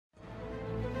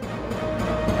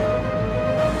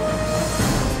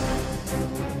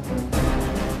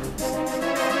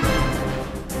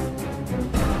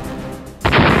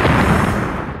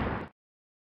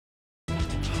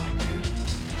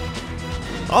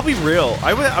I'll be real.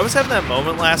 I was having that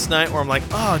moment last night where I'm like,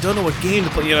 oh, I don't know what game to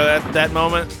play. You know, that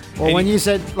moment. Well, And when you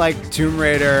said, like, Tomb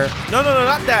Raider... No,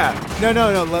 not that. No.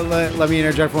 Let me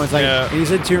interject for one second. Yeah. When you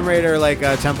said Tomb Raider, like,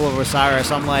 Temple of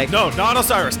Osiris, I'm like... No, not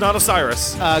Osiris.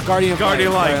 Guardian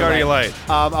Light.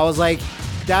 I was like,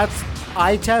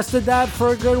 I tested that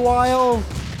for a good while.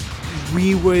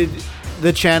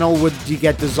 The channel would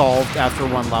get dissolved after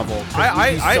one level.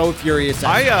 He's so furious.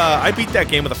 I beat that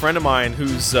game with a friend of mine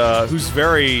who's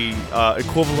very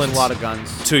equivalent a lot of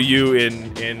guns to you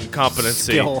in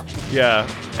competency. Skill. Yeah,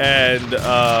 and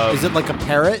is it like a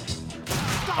parrot?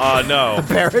 No. A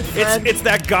parrot friend? It's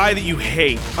that guy that you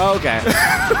hate. Oh, okay.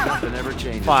 Nothing ever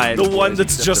changes. Fine. The one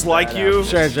that's just like you.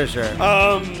 Sure.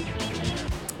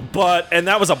 And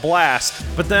that was a blast.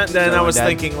 But then I was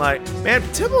thinking, like, man,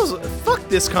 fuck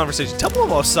this conversation. Temple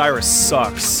of Osiris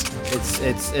sucks.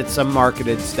 It's a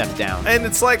marketed step down. And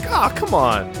it's like, oh, come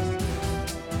on.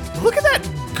 Look at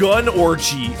that gun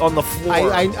orgy on the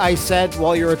floor. I said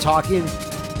while you were talking,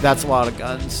 that's a lot of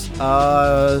guns.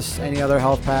 Any other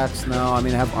health packs? No, I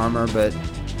mean, I have armor, but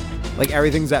like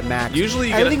everything's at max.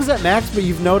 Usually everything's at max, but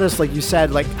you've noticed, like you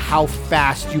said, like how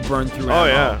fast you burn through ammo. Oh,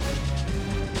 yeah.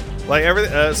 Like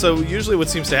everything. So usually, what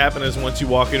seems to happen is once you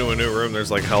walk into a new room, there's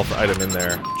like a health item in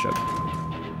there.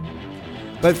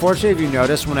 But fortunately, if you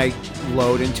notice, when I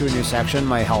load into a new section,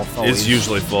 my health always is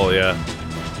usually full. Yeah.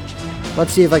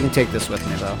 Let's see if I can take this with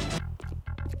me, though.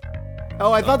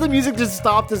 Oh, I thought the music just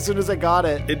stopped as soon as I got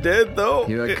it. It did, though.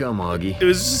 Here I come, Augie. It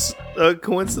was just a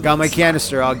coincidence. Got my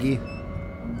canister, Augie.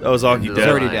 That was Augie He's dead.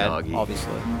 already dead, Augie.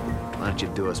 obviously. Why don't you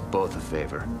do us both a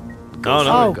favor? Oh,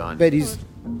 no. Oh, gun. but it's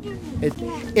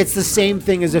the same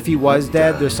thing as if he was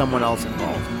dead. There's someone else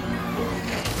involved.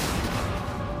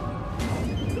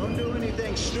 Don't do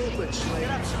anything stupid, Slade.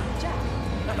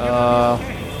 Come on,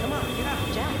 get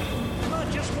up, Jack. Come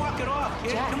on, just walk it off,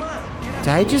 kid. Come on. Get up.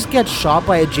 Did I just get shot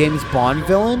by a James Bond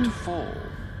villain? Fall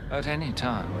at any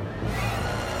time.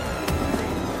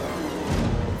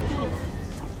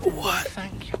 What?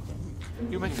 Thank you.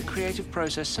 You make the creative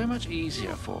process so much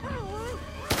easier for me.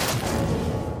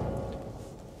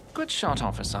 Good shot,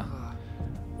 officer.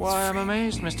 Why, I'm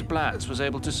amazed Mr. Blatz was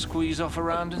able to squeeze off a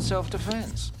round in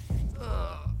self-defense.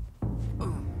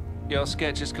 Your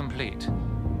sketch is complete.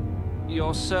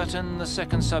 You're certain the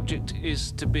second subject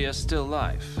is to be a still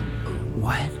life?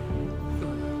 What?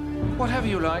 Whatever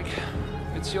you like.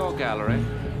 It's your gallery.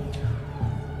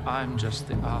 I'm just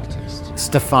the artist.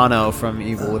 Stefano from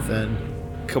Evil Within.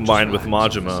 Combined with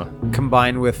Majima.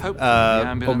 Combined with Hopefully the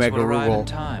ambulance Omega will arrive in Rugel.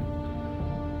 time.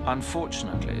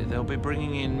 Unfortunately, they'll be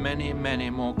bringing in many, many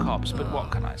more cops, but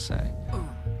what can I say?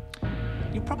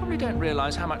 You probably don't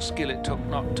realize how much skill it took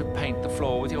not to paint the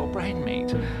floor with your brain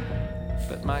meat.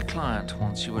 But my client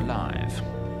wants you alive.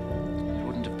 It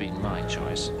wouldn't have been my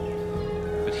choice.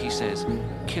 But he says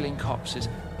killing cops is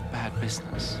bad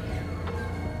business.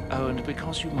 Oh, and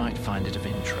because you might find it of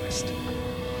interest,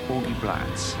 Augie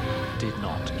Blatz did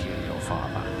not kill your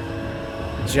father.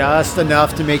 Just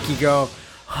enough to make you go,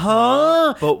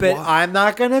 huh? But I'm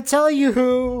not gonna tell you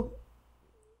who.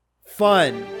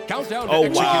 Fun. Countdown to Oh,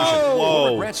 execution. wow. Whoa.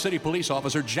 Former Grant City police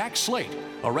officer Jack Slate,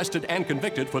 arrested and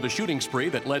convicted for the shooting spree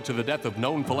that led to the death of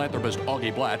known philanthropist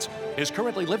Augie Blatz, is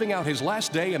currently living out his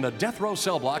last day in the death row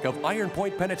cell block of Iron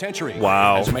Point Penitentiary.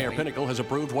 Wow. As Mayor Pinnacle has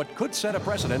approved what could set a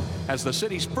precedent as the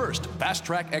city's first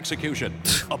fast-track execution.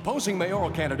 Opposing mayoral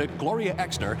candidate Gloria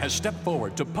Exner has stepped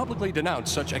forward to publicly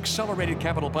denounce such accelerated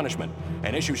capital punishment,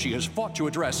 an issue she has fought to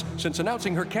address since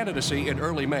announcing her candidacy in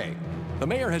early May. The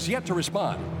mayor has yet to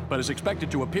respond, but is expected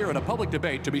to appear in a public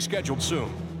debate to be scheduled soon.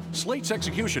 Slate's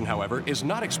execution, however, is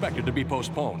not expected to be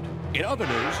postponed. In other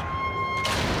news...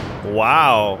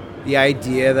 Wow. The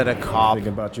idea that a cop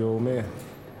Thinking about your old man.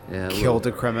 Yeah, killed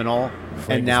a criminal Frank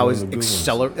and is now one is of the good ones.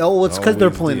 accelerating. Oh, it's because they're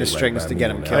Always pulling the did right strings by to me get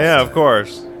on him that. killed. Yeah, of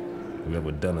course.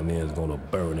 Whoever done him in is gonna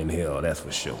burn in hell, that's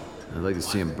for sure. I'd like to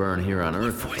see him burn here on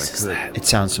Earth if I could. It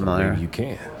sounds familiar. Maybe you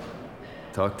can.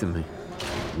 Talk to me.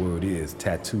 Word is,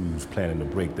 Tattoo's planning to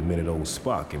break the minute old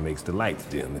spark and makes the lights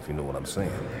dim, if you know what I'm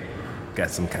saying. Got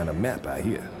some kind of map out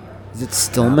here. Is it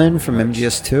Stillman from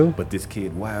MGS2? But this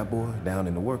kid Wireboy down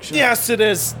in the workshop, Yes, it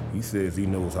is. he says he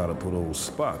knows how to put old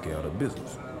Spark out of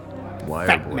business. Fat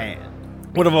Wireboy. man.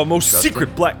 One of our most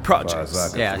secret black As far as projects. I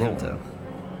can Yeah, throw him too.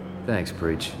 Thanks,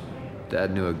 Preach.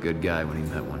 Dad knew a good guy when he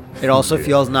met one. It also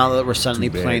feels now that we're suddenly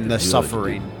Too bad playing the the judge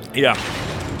suffering. Yeah.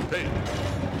 Hey,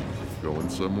 going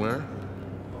somewhere?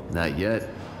 Not yet.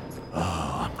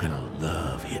 Oh, I'm gonna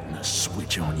love hitting a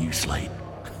switch on you, Slate.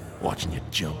 Watching you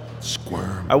jump,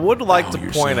 squirm. I would like bow to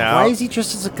yourself. point Why out. is he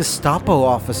dressed as a Gestapo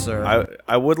officer?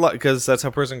 I would like, because that's how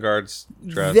prison guards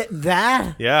dress.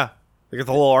 That? Yeah. They get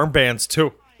the little armbands,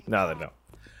 too. Now they know.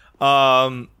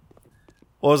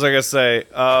 What was I gonna say?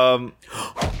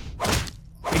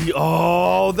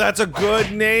 Oh, that's a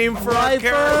good name for a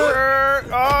character.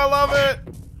 Oh, I love it.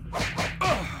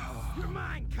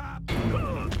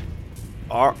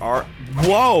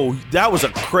 Whoa, that was a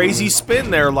crazy spin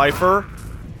there, Lifer.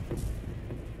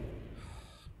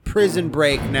 Prison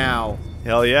Break now.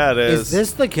 Hell yeah, it is. Is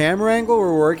this the camera angle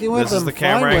we're working with? This is the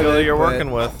camera angle that you're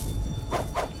working with.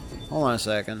 Hold on a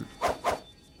second.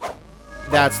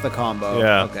 That's the combo.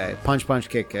 Yeah. Okay. Punch, punch,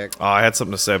 kick, kick. Oh, I had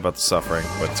something to say about the Suffering,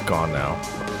 but it's gone now.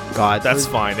 God, That's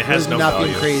fine. It has no There's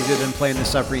nothing value. crazier than playing the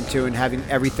Suffering 2 and having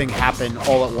everything happen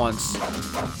all at once. We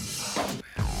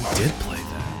did play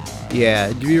that.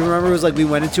 Yeah. Do you remember it was like we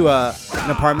went into an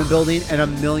apartment building and a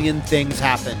million things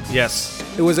happened? Yes.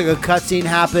 It was like a cutscene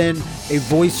happened, a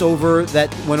voiceover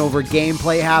that went over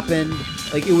gameplay happened.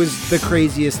 Like, it was the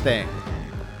craziest thing.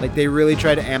 Like, they really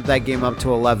tried to amp that game up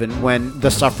to 11 when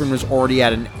the Suffering was already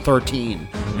at an 13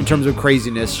 in terms of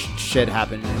craziness shit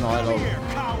happened and all that over.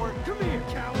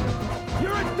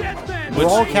 We're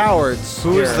all cowards.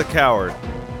 Who is the coward?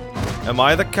 Am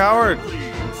I the coward?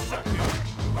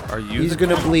 Are you? He's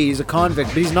gonna bleed. He's a convict,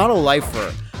 but he's not a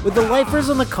lifer. Would the lifers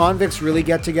and the convicts really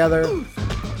get together?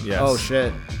 Yes. Oh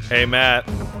shit. Hey Matt,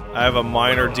 I have a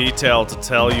minor detail to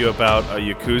tell you about a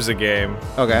Yakuza game.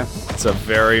 Okay. It's a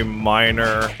very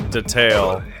minor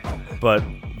detail, but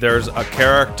there's a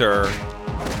character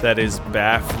that is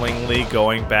bafflingly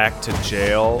going back to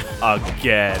jail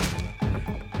again.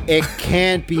 It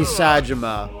can't be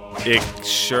Sajima. It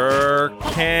sure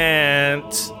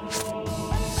can't.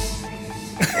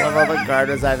 I love how the guard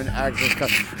was having access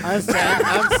code. I'm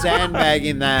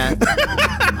sandbagging that.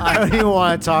 I don't even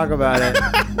want to talk about it.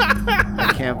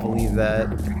 I can't believe that.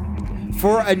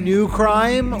 For a new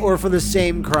crime or for the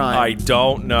same crime? I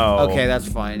don't know. Okay, that's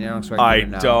fine. I don't expect I you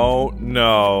to know. don't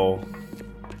know.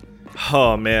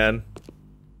 Oh man.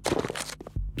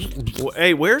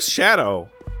 Hey, where's Shadow?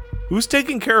 Who's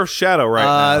taking care of Shadow right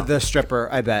now? The stripper,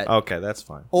 I bet. Okay, that's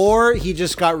fine. Or he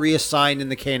just got reassigned in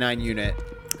the K9 unit.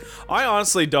 I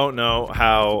honestly don't know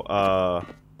how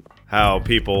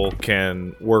people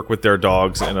can work with their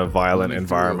dogs in a violent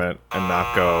environment and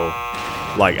not go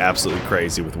like absolutely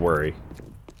crazy with worry.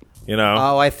 You know?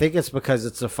 Oh, I think it's because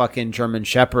it's a fucking German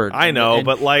Shepherd. I know, And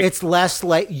but like it's less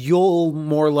like you'll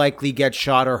more likely get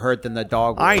shot or hurt than the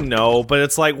dog will. I know, but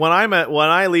it's like when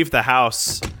I leave the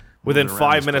house, within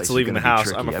 5 minutes of leaving the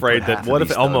house, I'm afraid that what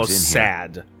if Elmo's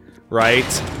sad,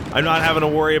 right? I'm not having to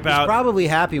worry about. He's probably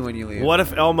happy when you leave. What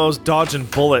if Elmo's dodging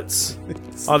bullets?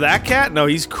 Oh, that cat? No,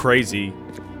 he's crazy.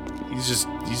 He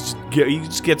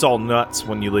just gets all nuts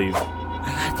when you leave.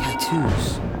 I got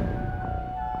tattoos.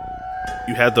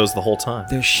 You had those the whole time.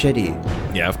 They're shitty.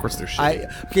 Yeah, of course they're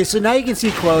shitty. Okay, so now you can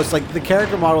see close. Like, the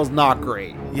character model's not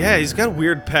great. Yeah, he's got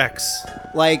weird pecs.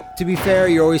 Like, to be fair,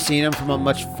 you're always seeing him from a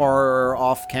much far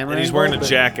off camera And he's angle, wearing a but-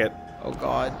 jacket. Oh,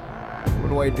 God. What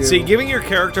do I do? See, giving your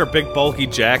character a big bulky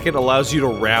jacket allows you to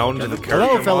round the character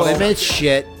Hello, fellow model. inmates.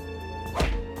 Shit.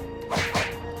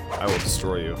 I will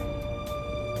destroy you.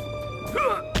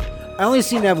 I only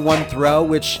seem to have one throw,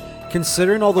 which,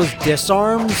 considering all those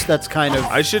disarms, that's kind of...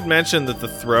 I should mention that the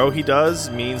throw he does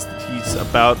means that he's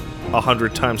about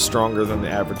 100 times stronger than the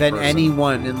average than person.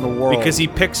 anyone in the world. Because he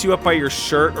picks you up by your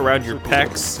shirt around your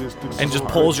pecs and just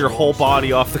pulls your whole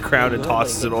body off the ground and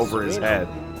tosses it over his head.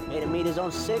 Made him eat his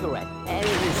own cigarette. And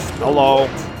Hello.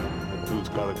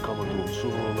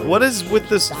 What is with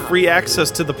this free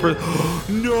access to the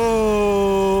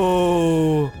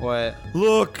No! What?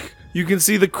 Look! You can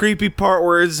see the creepy part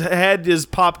where his head is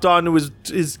popped onto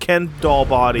his Ken doll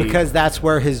body. Because that's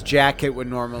where his jacket would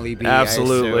normally be.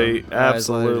 Absolutely. I assume. His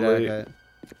leather Absolutely. jacket.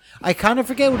 I kind of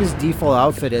forget what his default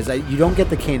outfit is. You don't get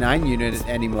the K9 unit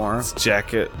anymore.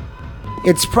 Jacket.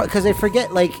 It's because I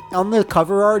forget, like, on the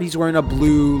cover art, he's wearing a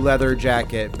blue leather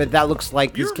jacket, but that looks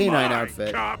like his K9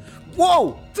 outfit.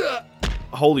 Whoa!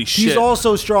 Holy shit. He's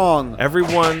also strong.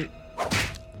 Everyone...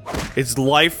 It's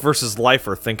life versus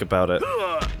lifer. Think about it.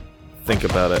 Think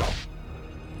about it.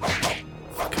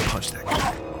 Fucking punch that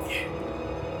guy. Yeah.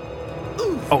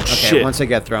 Oh, Okay, shit. once I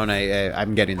get thrown,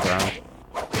 I'm getting thrown.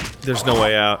 There's no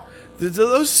way out.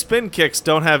 Those spin kicks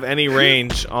don't have any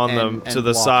range on them to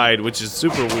the blocking. side, which is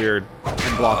super weird.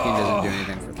 And blocking doesn't do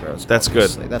anything for throws. That's good.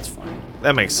 obviously. That's fine.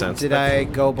 That makes sense. Did I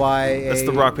go by That's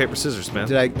the rock, paper, scissors, man.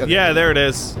 Did I? Okay. Yeah, there it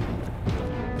is.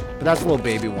 But that's a little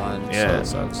baby one. Yeah.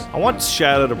 So it sucks. I want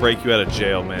Shadow to break you out of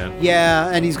jail, man. Yeah,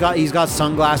 and he's got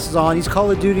sunglasses on. He's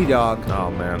Call of Duty dog. Oh,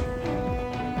 man.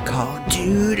 Call of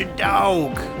Duty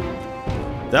dog.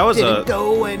 That was Didn't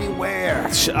go anywhere.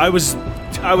 I was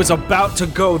about to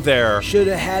go there. Should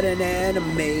have had an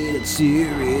animated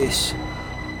series.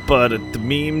 but the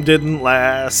meme didn't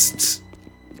last.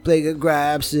 Plague of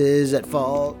Grabs is at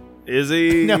fault. Is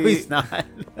he? No, he's not.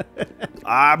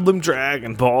 I'm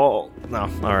Dragon Ball. No,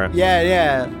 alright.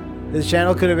 Yeah. This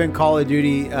channel could have been Call of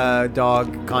Duty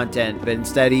dog content, but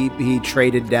instead he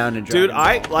traded down and Dude,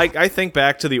 I think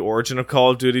back to the origin of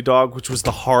Call of Duty Dog, which was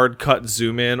the hard cut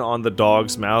zoom in on the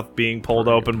dog's mouth being pulled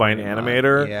open by an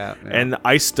animator. Yeah. And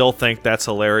I still think that's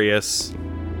hilarious.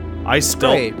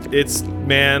 It's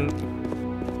man,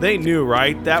 they knew,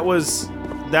 right? That was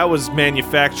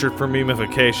manufactured for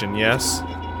memification, yes?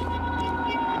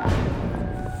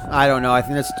 I don't know. I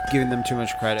think that's giving them too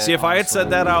much credit. See, if I had said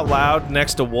that out loud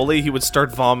next to Wooly, he would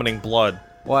start vomiting blood.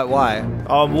 What? Why?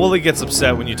 Wooly gets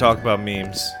upset when you talk about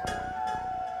memes.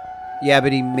 Yeah,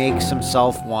 but he makes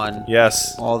himself one.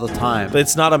 Yes. All the time. But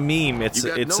it's not a meme. It's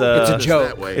a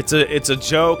joke. It's a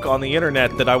joke on the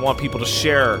internet that I want people to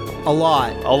share a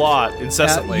lot,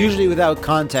 incessantly. Usually without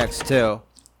context too.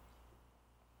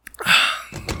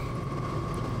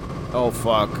 Oh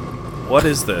fuck. What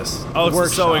is this? Oh, it's the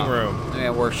sewing room.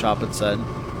 Yeah, workshop, it said.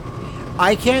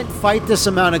 I can't fight this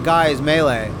amount of guys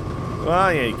melee.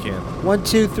 Well, yeah, you can. 1,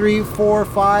 2, 3, 4,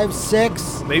 5,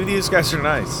 6. Maybe these guys are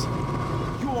nice.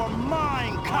 You are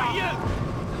mine, coward!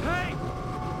 Hey!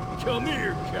 Come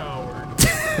here, coward!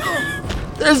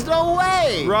 There's no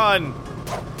way! Run!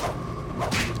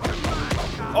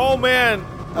 Oh, man!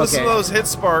 Listen to those hit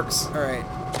sparks. Alright.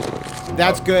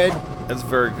 That's good. That's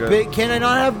very good. But can I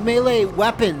not have melee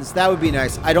weapons? That would be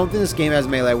nice. I don't think this game has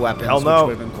melee weapons. Hell no.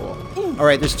 Which would have been cool.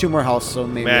 Alright, there's 2 more healths, so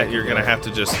maybe... Matt, you're gonna have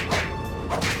to just...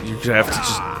 You're gonna have to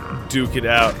just duke it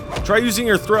out. Try using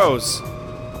your throws.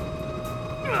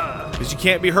 Because you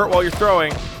can't be hurt while you're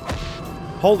throwing.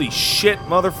 Holy shit,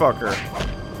 motherfucker.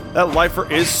 That lifer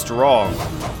is strong.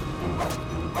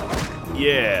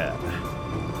 Yeah.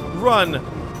 Run!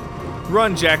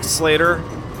 Run, Jack Slater.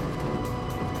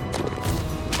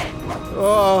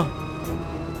 Oh.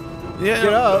 Yeah,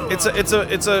 Get up.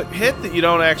 It's a hit that you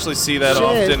don't actually see that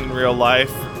often in real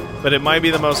life, but it might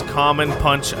be the most common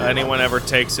punch anyone ever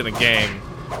takes in a game,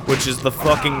 which is the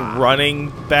fucking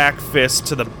running back fist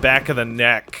to the back of the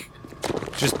neck,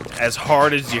 just as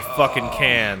hard as you fucking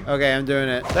can. Okay, I'm doing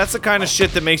it. That's the kind of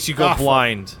shit that makes you go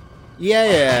blind.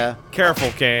 Yeah. Careful,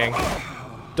 King.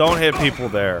 Don't hit people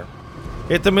there.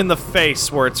 Hit them in the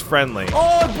face where it's friendly.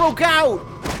 Oh, it broke out!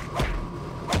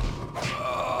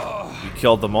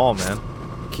 Killed them all, man.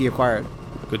 Key acquired.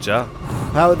 Good job.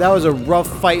 That was a rough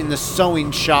fight in the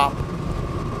sewing shop.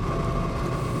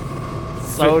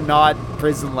 So not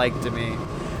prison-like to me.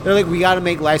 They're like, we gotta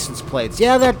make license plates.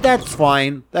 Yeah, that's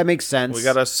fine. That makes sense. We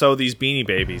gotta sew these beanie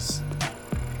babies.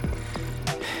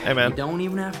 Hey, man. You don't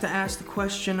even have to ask the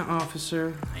question,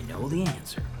 officer. I know the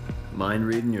answer. Mind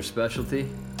reading your specialty?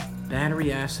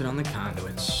 Battery acid on the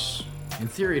conduits. In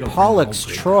theory, it'll... Pollux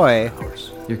Troy.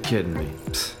 You're kidding me.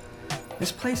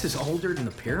 This place is older than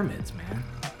the pyramids, man.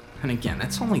 And again,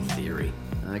 that's only theory.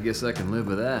 I guess I can live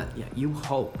with that. Yeah, you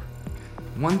hope.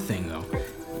 One thing, though.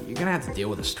 You're gonna have to deal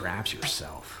with the straps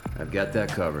yourself. I've got that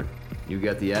covered. You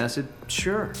got the acid?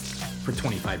 Sure. For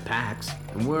 25 packs.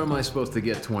 And where am I supposed to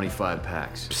get 25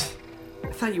 packs? Psst.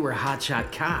 I thought you were a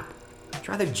hotshot cop.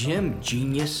 Try the gym,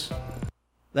 genius.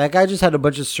 That guy just had a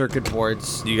bunch of circuit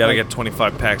boards. You gotta get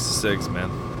 25 packs of cigs, man.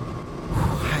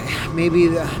 Maybe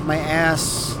my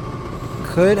ass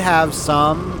could have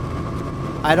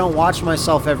some. I don't watch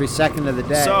myself every second of the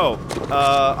day. So,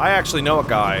 I actually know a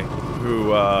guy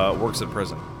who works at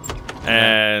prison.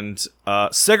 And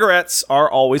cigarettes are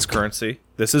always currency.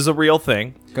 This is a real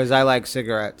thing. Because I like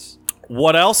cigarettes.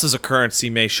 What else is a currency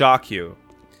may shock you.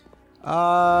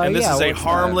 And this is a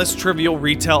harmless, trivial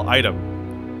retail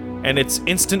item. And it's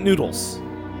instant noodles.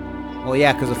 Well,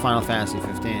 yeah, because of Final Fantasy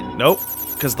 15. Nope,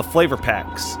 because the flavor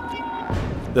packs.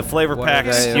 The flavor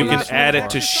packs, you can add it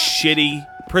to shitty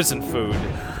prison food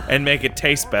and make it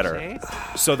taste better.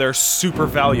 So they're super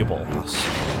valuable.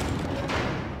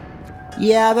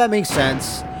 Yeah, that makes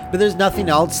sense. But there's nothing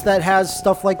else that has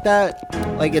stuff like that?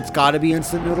 Like, it's gotta be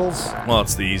instant noodles? Well,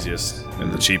 it's the easiest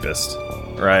and the cheapest,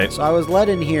 right? So I was led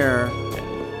in here,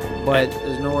 but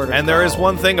there's nowhere to And go. there is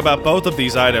one thing about both of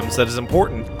these items that is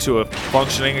important to a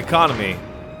functioning economy.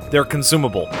 They're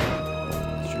consumable.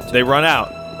 They run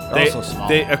out. They're also small.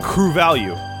 They accrue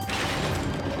value.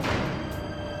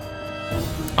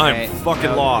 I'm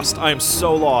fucking lost. I am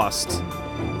so lost.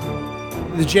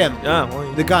 The gym. Yeah,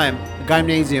 well, The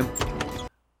gymnasium.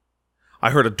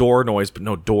 I heard a door noise, but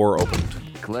no door opened.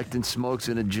 Collecting smokes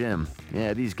in a gym.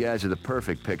 Yeah, these guys are the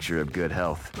perfect picture of good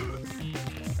health.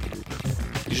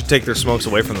 You should take their smokes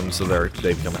away from them so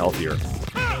they become healthier.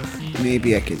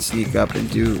 Maybe I could sneak up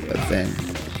and do a thing.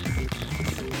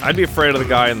 I'd be afraid of the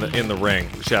guy in the ring,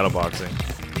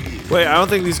 shadowboxing. Wait, I don't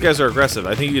think these guys are aggressive.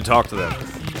 I think you can talk to them.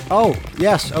 Oh,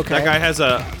 yes, okay. That guy has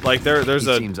a there's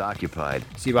he a seems occupied.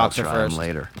 C-boxer I'll try him first.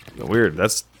 later. weird.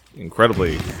 That's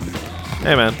incredibly.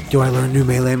 Hey man. Do I learn new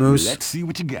melee moves? Let's see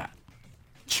what you got.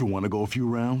 You want to go a few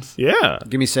rounds? Yeah.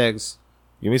 Give me SIGs.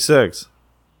 Give me 6.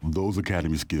 Those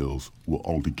academy skills will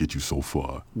only get you so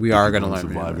far. We are If gonna you're learn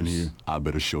survive in moves. here. I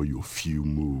better show you a few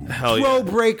moves. Hell yeah. Throw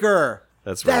breaker.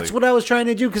 That's what I was trying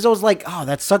to do because I was like, oh,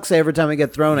 that sucks. Every time I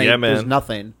get thrown, Yeah, there's man.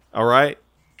 nothing. All right.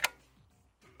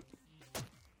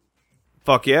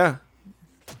 Fuck yeah.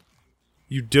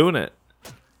 You doing it.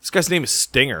 This guy's name is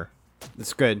Stinger.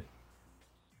 That's good.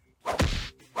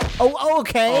 Oh,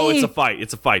 okay. Oh, it's a fight.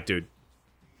 It's a fight, dude.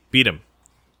 Beat him.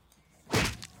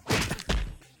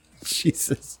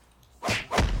 Jesus.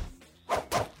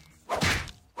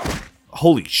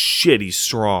 Holy shit, he's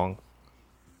strong.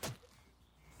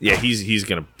 Yeah, he's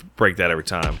gonna break that every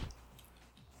time.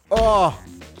 Oh,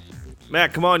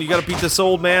 Matt, come on, you gotta beat this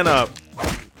old man up.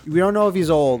 we don't know if he's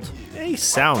old. Yeah, he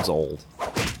sounds old.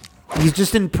 He's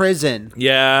just in prison.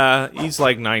 Yeah, he's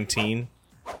like 19.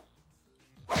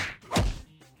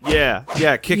 Yeah,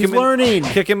 kick He's him learning.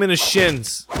 Kick him in his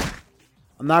shins.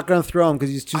 I'm not gonna throw him because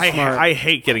he's too smart. I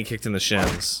hate getting kicked in the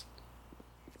shins.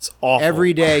 It's awful.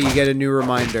 Every day you get a new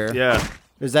reminder. Yeah.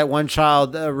 There's that one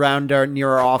child around near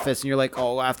our office, and you're like,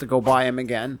 oh, I have to go buy him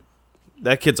again.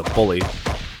 That kid's a bully.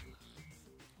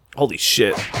 Holy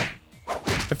shit.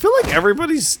 I feel like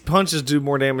everybody's punches do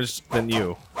more damage than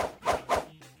you.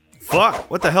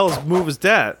 Fuck, what the hell's move is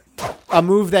that? A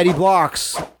move that he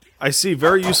blocks. I see,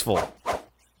 very useful.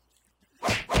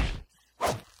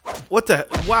 What the?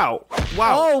 Wow.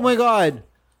 Oh my god.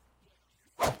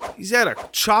 He's had a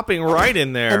chopping right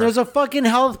in there. And there's a fucking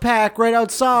health pack right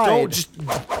outside. Don't just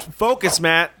focus,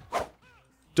 Matt.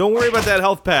 Don't worry about that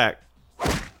health pack.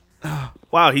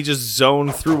 Wow, he just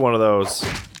zoned through one of those.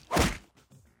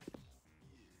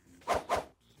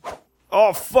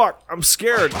 Oh fuck, I'm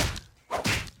scared.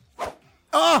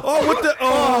 Oh, what the?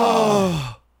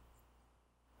 Oh.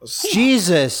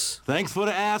 Jesus. Thanks for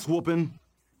the ass whooping.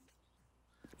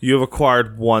 You have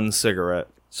acquired 1 cigarette.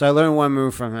 So I learned one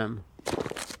move from him.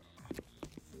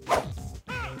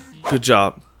 Good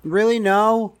job. Really?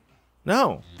 No?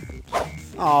 No.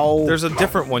 Oh. There's a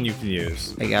different one you can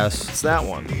use. I guess. It's that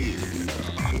one.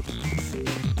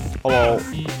 Hello.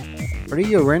 What are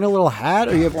you wearing? A little hat,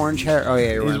 or you have orange hair? Oh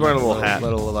yeah, you're He's wearing a little hat.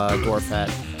 Little dwarf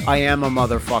hat. I am a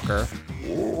motherfucker.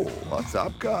 Oh, what's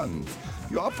up, Guns?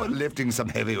 You up for lifting some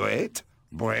heavy weight?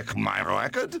 Break my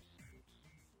record?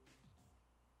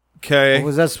 Okay. What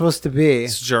was that supposed to be?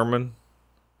 It's German.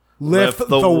 Lift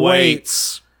the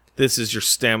weights. This is your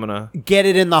stamina. Get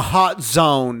it in the hot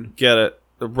zone. Get it.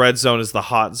 The red zone is the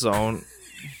hot zone.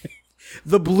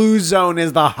 The blue zone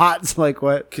is the hot. Like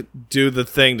what? Do the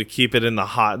thing to keep it in the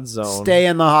hot zone. Stay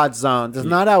in the hot zone. Does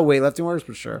not how weightlifting works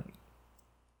for sure.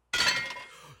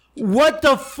 What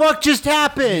the fuck just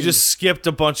happened? You just skipped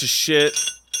a bunch of shit.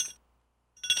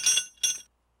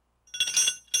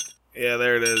 Yeah,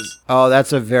 there it is. Oh,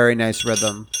 that's a very nice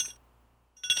rhythm.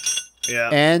 Yeah.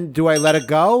 And do I let it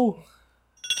go?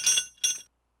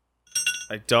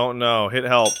 I don't know. Hit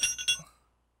help.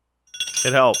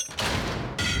 Hit help.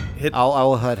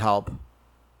 I'll hit help.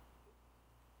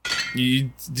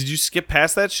 Did you skip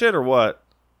past that shit or what?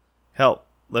 Help.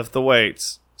 Lift the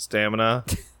weights. Stamina.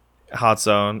 Hot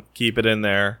zone. Keep it in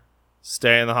there.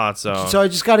 Stay in the hot zone. So I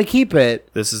just got to keep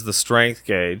it. This is the strength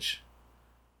gauge.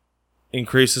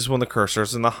 Increases when the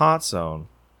cursor's in the hot zone.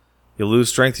 You'll lose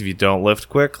strength if you don't lift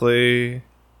quickly.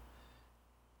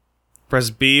 Press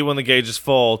B when the gauge is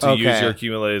full to use your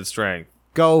accumulated strength.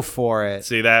 Go for it.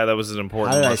 See, that was an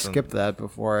important How did lesson. I skip that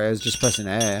before? I was just pressing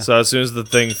A. So as soon as the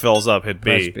thing fills up, hit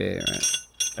B. Press B, right.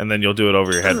 And then you'll do it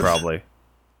over your head, probably.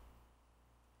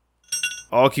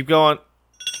 Oh, keep going.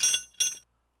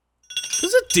 This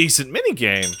is a decent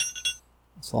minigame.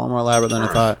 It's a lot more elaborate than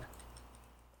I thought.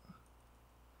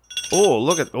 Oh,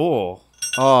 look at... Oh.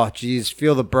 Oh, jeez.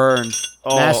 Feel the burn.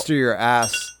 Oh. Master your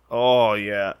ass. Oh,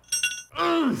 yeah.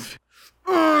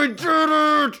 I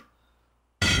did it!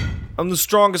 I'm the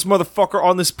strongest motherfucker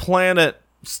on this planet.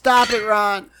 Stop it,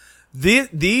 Ron.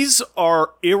 These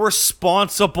are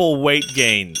irresponsible weight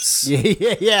gains.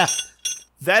 Yeah.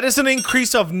 That is an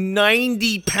increase of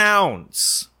 90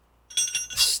 pounds.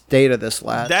 State of this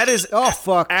lad. That is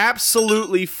fuck.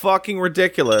 Absolutely fucking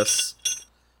ridiculous.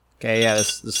 Okay, yeah,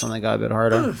 this something got a bit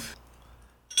harder.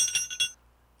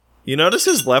 You notice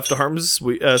his left arm's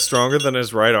stronger than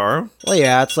his right arm? Well,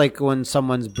 yeah, it's like when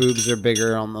someone's boobs are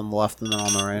bigger on the left than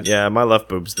on the right. Yeah, my left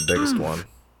boob's the biggest one.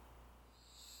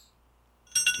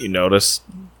 You notice?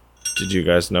 Did you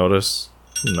guys notice?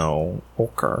 No.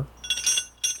 Okay.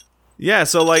 Yeah,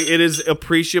 so like it is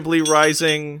appreciably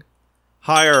rising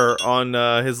higher on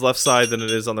his left side than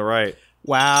it is on the right.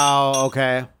 Wow.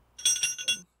 Okay.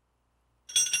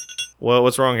 Well,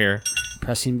 what's wrong here?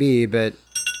 Pressing B, but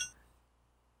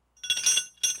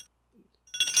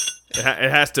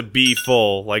it has to be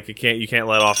full. Like you can't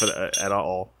let off at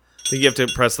all. I think you have to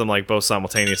press them like both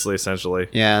simultaneously, essentially.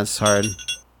 yeah, it's hard.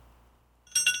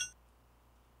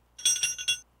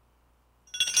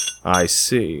 I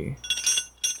see.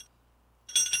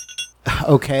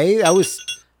 Okay, that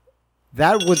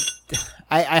would.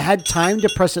 I had time to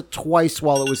press it twice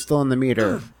while it was still in the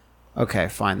meter. Okay,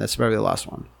 fine. That's probably the last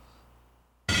one.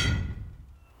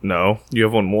 No, you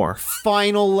have one more.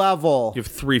 Final level. You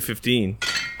have 315.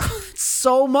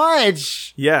 So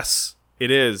much. Yes,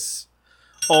 it is.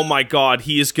 Oh my god,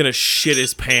 he is gonna shit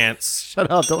his pants. Shut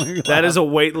up! Don't make me That laugh. is a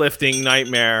weightlifting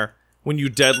nightmare. When you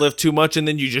deadlift too much and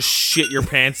then you just shit your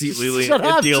pants at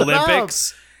the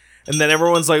Olympics. And then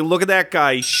everyone's like, look at that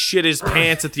guy. He shit his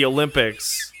pants at the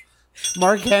Olympics.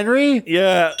 Mark Henry.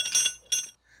 Yeah.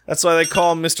 That's why they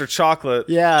call him Mr. Chocolate.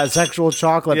 Yeah, sexual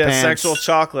chocolate Yeah, pants. sexual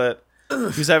chocolate. He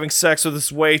was having sex with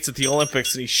his weights at the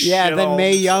Olympics and he shit Yeah, then all-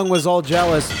 Mae Young was all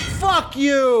jealous. Fuck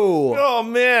you! Oh,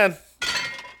 man.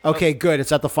 Okay, good.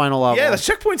 It's at the final level. Yeah, the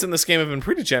checkpoints in this game have been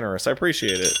pretty generous. I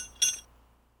appreciate it.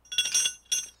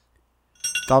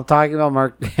 Stop talking about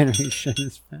Mark Henry shitting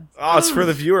his pants. Oh, it's for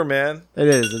the viewer, man. It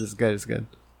is. It is good. It's good.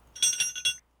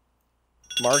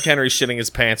 Mark Henry shitting his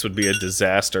pants would be a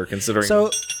disaster, considering... So,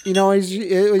 you know, as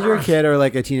you're a kid or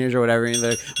like a teenager or whatever, and you're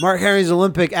like, Mark Henry's an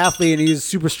Olympic athlete and he's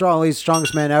super strong, he's the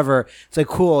strongest man ever. It's like,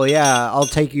 cool, yeah, I'll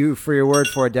take you for your word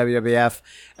for it, WWF.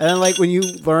 And then, like, when you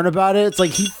learn about it, it's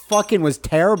like he fucking was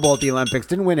terrible at the Olympics,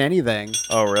 didn't win anything.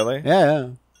 Oh, really?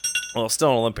 Yeah. Well,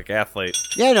 still an Olympic athlete.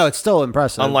 Yeah, no, it's still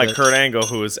impressive. Unlike but- Kurt Angle,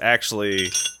 who has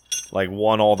actually, like,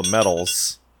 won all the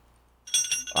medals.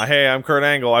 Hey, I'm Kurt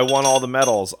Angle. I won all the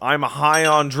medals. I'm high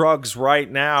on drugs right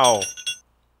now.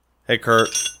 Hey, Kurt.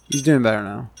 He's doing better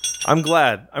now. I'm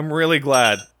glad. I'm really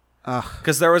glad.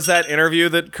 Because there was that interview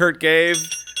that Kurt gave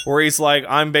where he's like,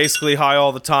 I'm basically high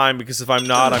all the time because if I'm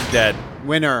not, I'm dead.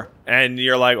 Winner. And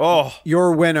you're like, oh.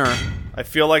 You're a winner. I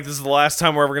feel like this is the last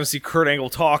time we're ever going to see Kurt Angle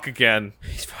talk again.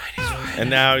 He's fine, he's fine. And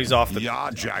now he's off the... Yeah,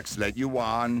 Jax let you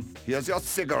on. Here's your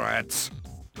cigarettes.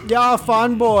 Yeah,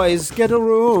 fun boys. Get a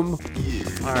room.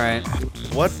 All right.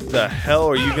 What the hell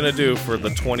are you going to do for the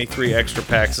 23 extra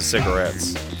packs of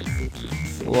cigarettes?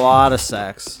 A lot of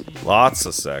sex. Lots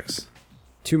of sex.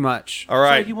 Too much. All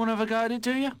right. So you want to have a go at it,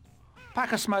 do you?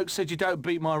 Pack of Smoke said you don't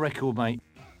beat my record, mate.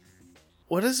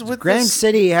 What is with Grand this?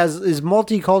 City is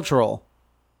multicultural.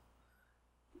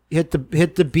 Hit the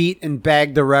beat and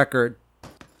bag the record.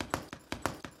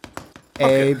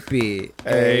 Okay. A B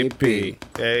A B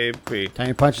A B. Time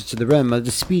you punch it to the rim of the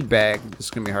speed bag. This is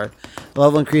gonna be hard. The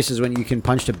level increases when you can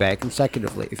punch the bag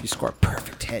consecutively. If you score a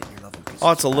perfect hit, your level increases.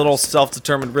 Oh, it's a little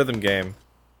self-determined rhythm game.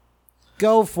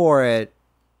 Go for it.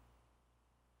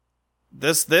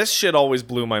 This shit always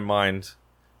blew my mind.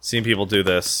 Seeing people do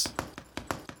this.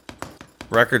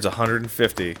 Record's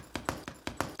 150.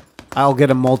 I'll get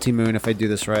a multi-moon if I do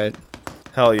this right.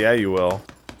 Hell yeah, you will.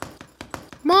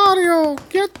 Mario,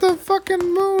 get the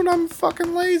fucking moon. I'm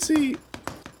fucking lazy.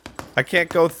 I can't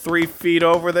go 3 feet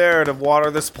over there to water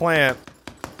this plant.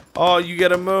 Oh, you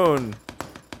get a moon.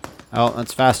 Oh,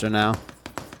 that's faster now.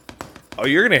 Oh,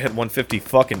 you're gonna hit 150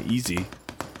 fucking easy.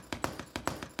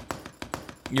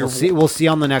 We'll see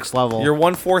on the next level. You're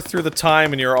 1/4 through the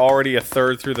time, and you're already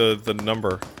 1/3 through the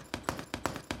number.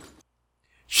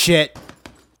 Shit.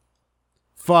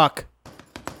 Fuck.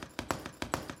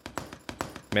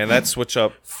 Man, that switch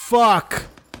up. Fuck.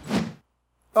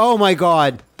 Oh my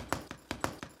god.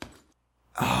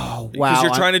 Oh, wow. Because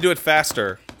you're trying to do it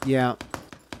faster. Yeah.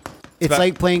 It's about-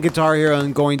 like playing Guitar Hero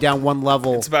and going down one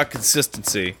level. It's about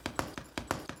consistency.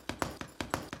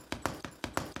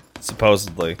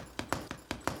 Supposedly.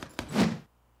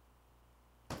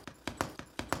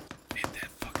 Hit that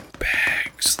fucking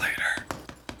bag, Slater.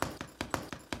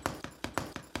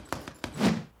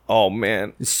 Oh,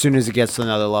 man. As soon as it gets to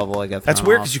another level, I get That's thrown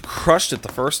weird off. because you crushed it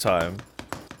the first time.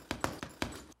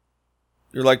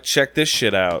 You're like, check this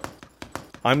shit out.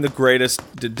 I'm the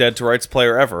greatest Dead to Rights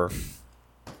player ever.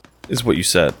 Is what you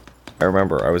said. I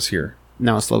remember. I was here.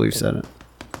 No, slowly said it.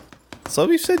 So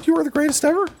you said you were the greatest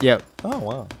ever? Yep. Oh,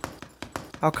 wow.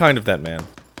 How kind of that man.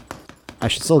 I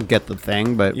should still get the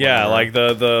thing, but Yeah, whatever.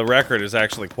 like the record is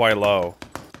actually quite low.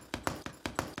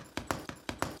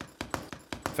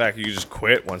 In fact, you just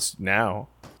quit once now.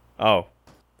 Oh.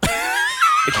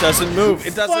 It doesn't move.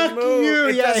 It doesn't Fuck move. you.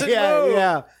 It Yeah, doesn't yeah, move.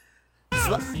 yeah.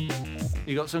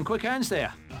 You got some quick hands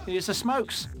there. It's the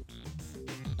smokes.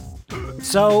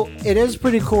 So it is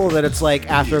pretty cool that it's like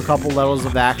after a couple levels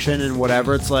of action and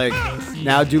whatever, it's like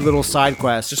now do little side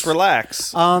quests. Just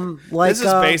relax. Like this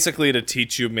is basically to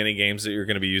teach you mini games that you're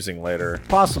going to be using later.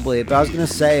 Possibly, but I was gonna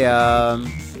say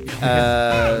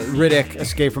Riddick: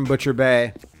 Escape from Butcher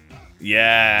Bay.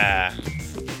 Yeah,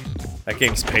 that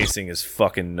game's pacing is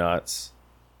fucking nuts.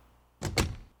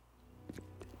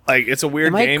 Like, it's a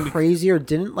weird game. Am I crazy, or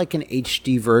didn't like an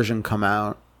HD version come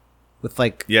out with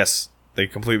like? Yes, they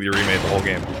completely remade the whole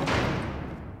game.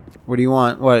 What do you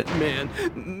want? What? Man,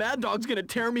 Mad Dog's gonna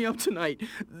tear me up tonight.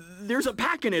 There's a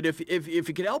pack in it if you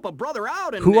could help a brother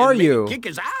out and, Who are maybe you? kick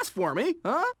his ass for me,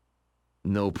 huh?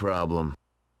 No problem.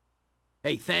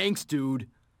 Hey, thanks, dude.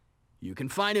 You can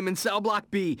find him in cell block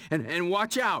B, and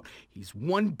watch out. He's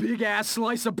one big-ass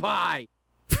slice of pie.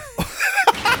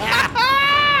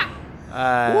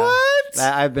 What?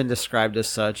 I've been described as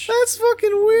such. That's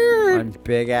fucking weird. One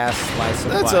big ass slice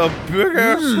of That's pie. a big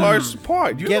ass slice of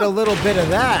pie. Get a little bit of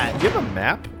that. Do you have a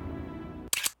map?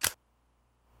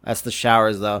 That's the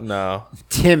showers, though. No.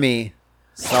 Timmy,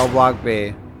 cell block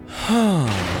B.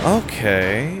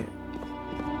 Okay.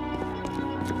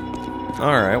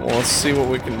 Alright, well, let's see what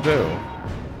we can do.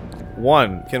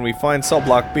 1, can we find cell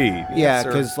block B? Yeah,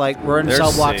 because like we're in There's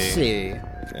cell block C. C.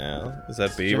 Yeah, is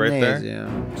that B right there?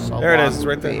 Gymnasium. Cell There it block is, it's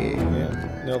right there. B.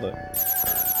 Yeah, nailed it.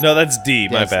 No, that's D,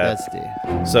 my Yes, bad.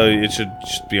 that's D. So it should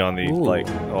be on the, Ooh, like,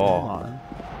 oh.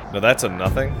 No, that's a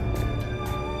nothing.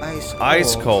 Ice cold.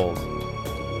 Ice cold.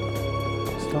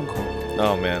 Stone cold.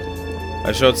 Oh, man.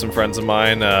 I showed some friends of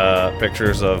mine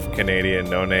pictures of Canadian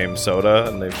no-name soda,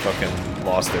 and they fucking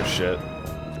lost their shit.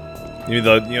 You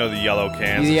know the yellow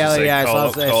cans? that Yeah, just say I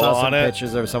saw Cola some on it?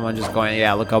 pictures of someone just going,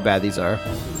 yeah, look how bad these are.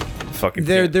 Fucking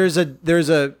There's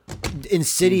a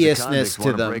insidiousness to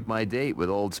want to them. break my date with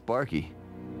old Sparky.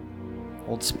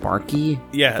 Old Sparky? I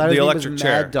Yeah, thought the his name was electric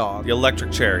chair. Mad Dog. The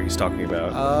electric chair he's talking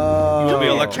about. Oh. He'll be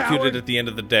electrocuted at the end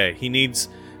of the day. He needs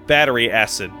battery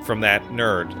acid from that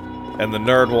nerd. And the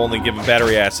nerd will only give him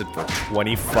battery acid for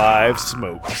 25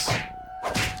 smokes.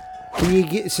 Can you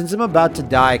get, since I'm about to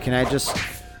die, can I just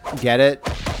get it?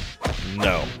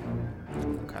 No.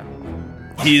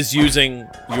 He's using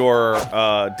your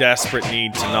desperate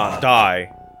need to not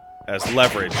die as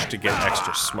leverage to get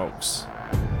extra smokes.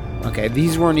 Okay,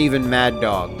 these weren't even Mad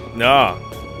Dog. No.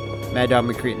 Mad Dog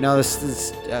McCree. No, this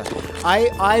is.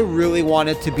 I really want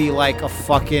it to be like a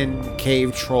fucking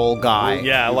cave troll guy.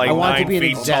 Yeah, like I want it 9 to be an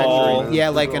feet tall. exaggerated. Yeah,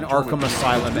 like an Arkham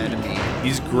Asylum enemy.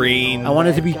 He's green. I want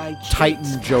it to be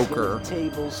Titan Joker.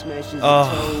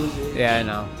 Oh. Yeah, I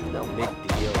know. No big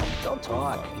deal. Don't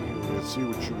talk. See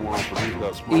what you want, but leave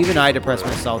that smoke. Even I depress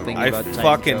myself thinking I about Titan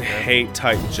fucking Joker. hate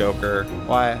Titan Joker.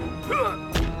 Why?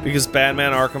 Because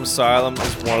Batman Arkham Asylum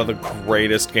is one of the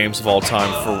greatest games of all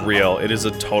time, for real. It is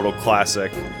a total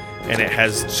classic, and it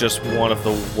has just one of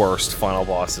the worst final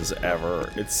bosses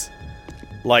ever. It's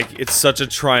like, it's such a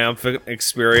triumphant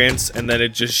experience, and then it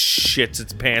just shits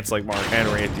its pants like Mark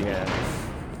Henry at the end.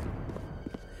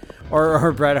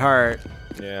 Or Bret Hart.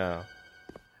 Yeah.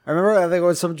 I remember, I think it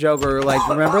was some joke where like,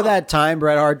 remember that time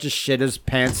Bret Hart just shit his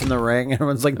pants in the ring? And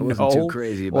everyone's like, I no. wasn't too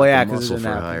crazy about Well, yeah, the 'cause it muscle didn't for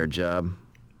a happen. higher job.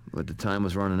 But the time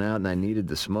was running out and I needed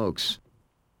the smokes.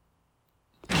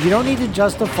 You don't need to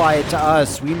justify it to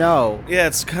us. We know. Yeah,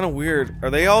 it's kind of weird. Are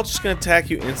they all just gonna attack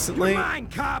you instantly? Come on,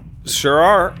 cop. Sure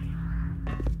are.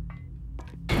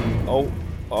 Oh,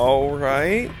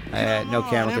 alright. No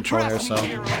camera control here, so.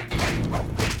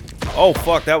 Oh,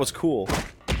 fuck, that was cool.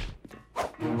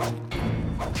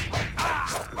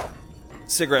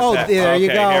 Cigarette Oh, pack. there you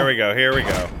Okay, go. here we go, here we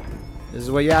go. This is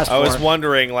what you asked for. I was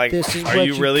wondering, like, This is are what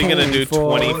you you really gonna came do for.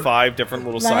 25 different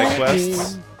little side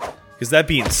quests? Because that'd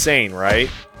be insane, right?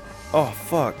 Oh,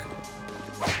 fuck.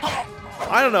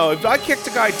 I don't know, if I kicked a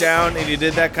guy down and he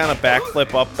did that kind of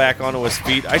backflip up back onto his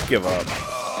feet, I'd give up.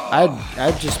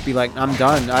 I'd just be like, I'm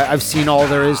done. I've seen all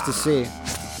there is to see.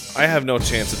 I have no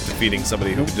chance of defeating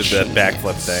somebody who did that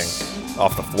backflip thing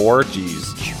off the floor.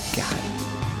 Jeez. You got it.